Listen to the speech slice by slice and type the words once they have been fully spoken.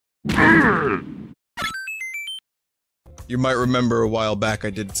You might remember a while back I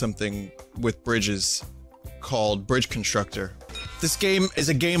did something with bridges called Bridge Constructor. This game is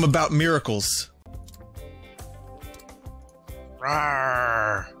a game about miracles.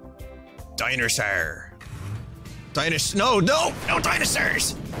 Rawr. Dinosaur. No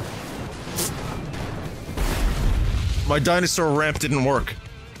dinosaurs! My dinosaur ramp didn't work.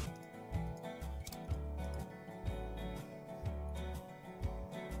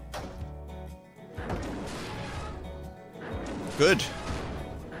 Good.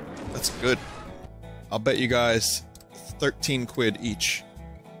 That's good. I'll bet you guys 13 quid each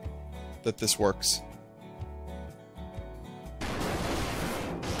that this works.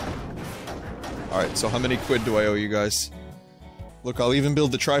 Alright, so how many quid do I owe you guys? Look, I'll even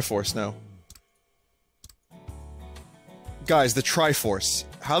build the Triforce now. Guys, the Triforce.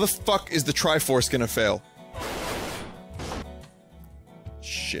 How the fuck is the Triforce gonna fail?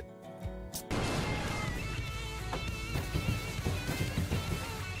 Shit.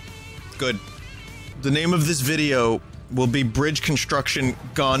 Good. The name of this video will be Bridge Construction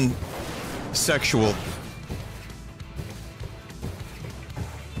Gone Sexual.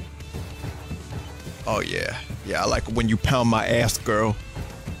 Oh yeah. Yeah, I like when you pound my ass, girl.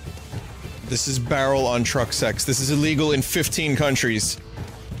 This is barrel on truck sex. This is illegal in 15 countries.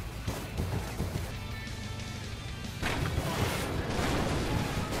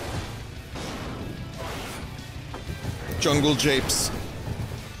 Jungle japes.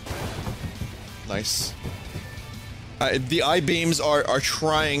 Nice. The I-beams are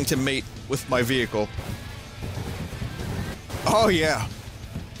trying to mate with my vehicle. Oh yeah.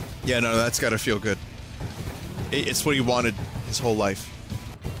 Yeah, no, that's gotta feel good. It's what he wanted his whole life.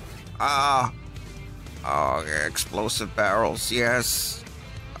 Ah. Oh, yeah, explosive barrels, yes.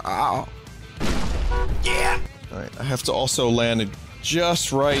 Oh. Yeah! Alright, I have to also land it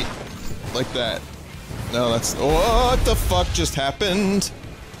just right, like that. No, that's- what the fuck just happened?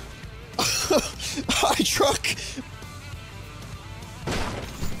 Hi, truck!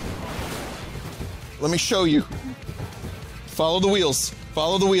 Let me show you. Follow the wheels.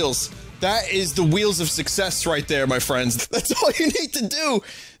 Follow the wheels. That is the wheels of success right there, my friends. That's all you need to do.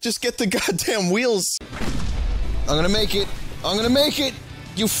 Just get the goddamn wheels. I'm gonna make it. I'm gonna make it.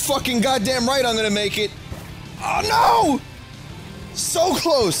 You fucking goddamn right I'm gonna make it. Oh no! So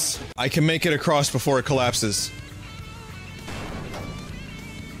close! I can make it across before it collapses.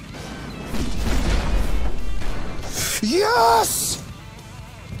 Yes!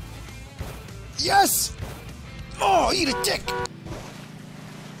 Yes! Oh, eat a dick!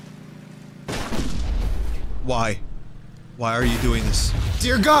 Why? Why are you doing this?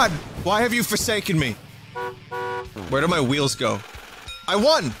 Dear God! Why have you forsaken me? Where do my wheels go? I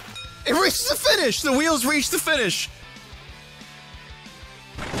won! It reached the finish! The wheels reached the finish!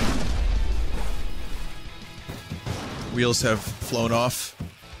 Wheels have flown off.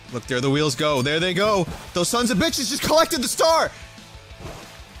 Look, there the wheels go. There they go! Those sons of bitches just collected the star!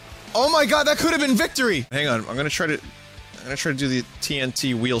 Oh my God, that could have been victory! Hang on, I'm gonna try to do the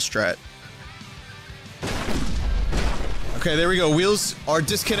TNT wheel strat. Okay, there we go. Wheels are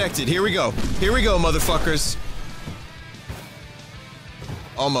disconnected. Here we go. Here we go, motherfuckers.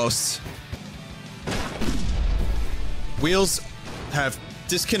 Almost. Wheels have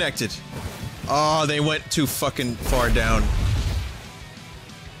disconnected. Oh, they went too fucking far down.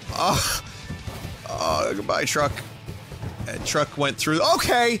 Oh. Oh, goodbye, truck. And truck went through.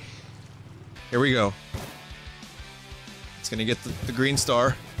 Okay! Here we go. It's gonna get the green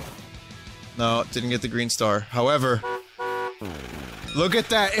star. No, it didn't get the green star. However... look at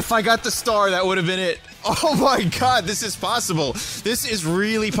that! If I got the star, that would have been it! Oh my God, this is possible! This is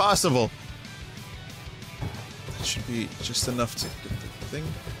really possible! That should be just enough to get the thing.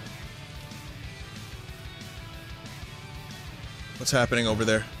 What's happening over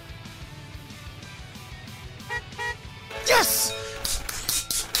there? Yes!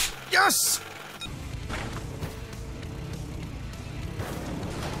 Yes!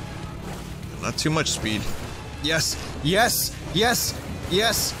 Not too much speed. Yes! Yes! Yes!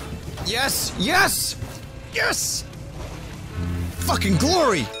 Yes! Yes! Yes! Yes! Fucking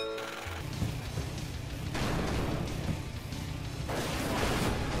glory!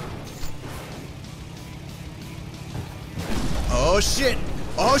 Oh shit!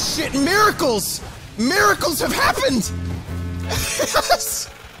 Oh shit! Miracles! Miracles have happened! Yes!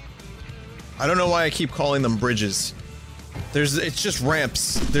 I don't know why I keep calling them bridges. It's just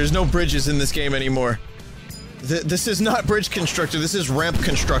ramps. There's no bridges in this game anymore. This is not Bridge Constructor, this is Ramp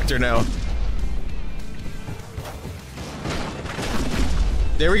Constructor now.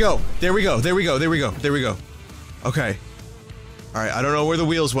 There we go, there we go, there we go, there we go, there we go. Okay. Alright, I don't know where the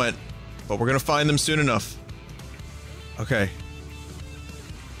wheels went. But we're gonna find them soon enough. Okay.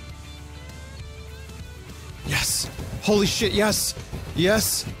 Yes! Holy shit, yes!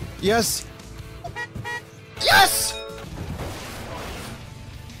 Yes! Yes! Yes!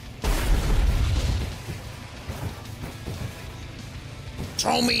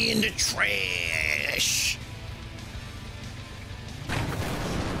 Throw me in the trash!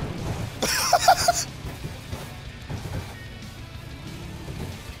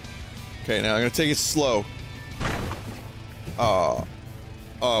 Okay, now I'm gonna take it slow. Oh,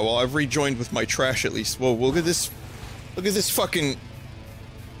 well, I've rejoined with my trash at least. Whoa, look at this. Look at this fucking...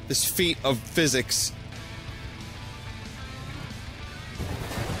 this feat of physics.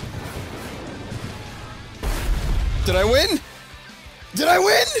 Did I win? Did I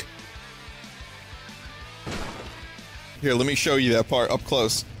win? Here, let me show you that part up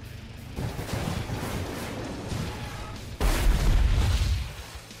close.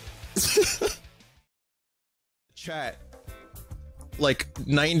 Chat. Like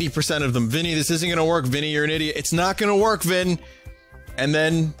 90% of them. Vinny, this isn't gonna work. Vinny, you're an idiot. It's not gonna work, Vin. And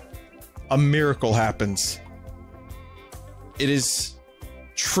then a miracle happens. It is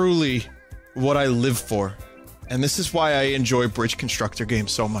truly what I live for. And this is why I enjoy bridge constructor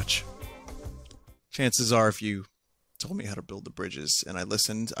games so much. Chances are, if you told me how to build the bridges and I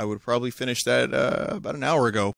listened, I would probably finish that about an hour ago.